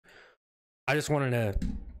I just wanted to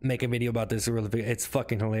make a video about this really big. It's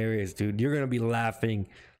fucking hilarious, dude. You're gonna be laughing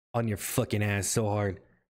on your fucking ass so hard.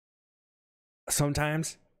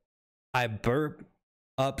 Sometimes I burp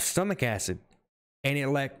up stomach acid and it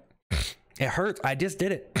hurts. I just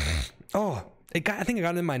did it. Oh, I think I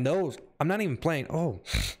got it in my nose. I'm not even playing. Oh,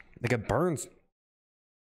 like it burns.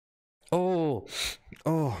 Oh.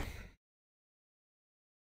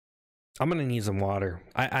 I'm gonna need some water.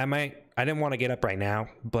 I didn't want to get up right now,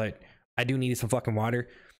 but I do need some fucking water.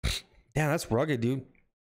 Damn, that's rugged, dude.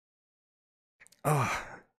 Oh,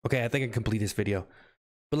 okay, I think I can complete this video.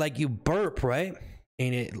 But like you burp, right?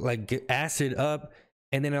 And it like get acid up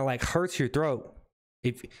and then it like hurts your throat.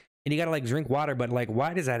 And you gotta like drink water, but like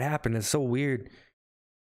why does that happen? It's so weird.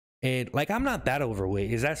 And like I'm not that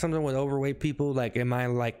overweight. Is that something with overweight people? Like am I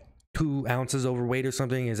like 2 ounces overweight or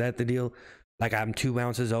something? Is that the deal? Like I'm 2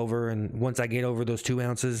 ounces over, and once I get over those 2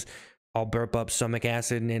 ounces, I'll burp up stomach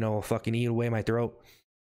acid and it'll fucking eat away my throat.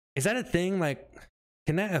 Is that a thing? Like,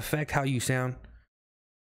 can that affect how you sound?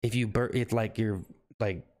 If you burp, it's like your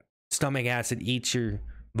like stomach acid eats your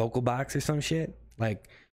vocal box or some shit. Like,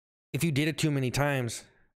 if you did it too many times,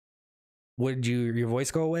 would your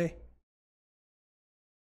voice go away?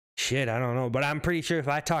 Shit, I don't know, but I'm pretty sure if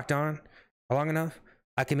I talked on long enough,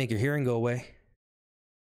 I can make your hearing go away.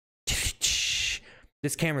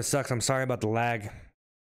 This camera sucks. I'm sorry about the lag.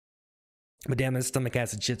 But damn, this stomach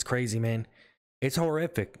acid shit's crazy, man. It's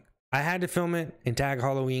horrific. I had to film it and tag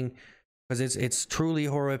Halloween because it's truly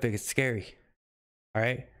horrific. It's scary. All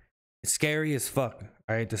right? It's scary as fuck.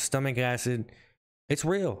 All right? The stomach acid, it's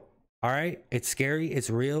real. All right? It's scary. It's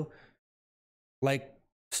real. Like,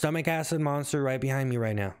 stomach acid monster right behind me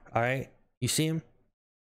right now. All right? You see him?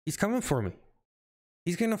 He's coming for me.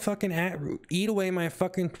 He's gonna fucking eat away my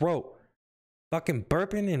fucking throat. Fucking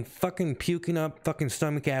burping and fucking puking up fucking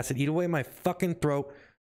stomach acid. Eat away my fucking throat.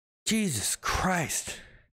 Jesus Christ.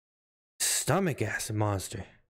 Stomach acid monster.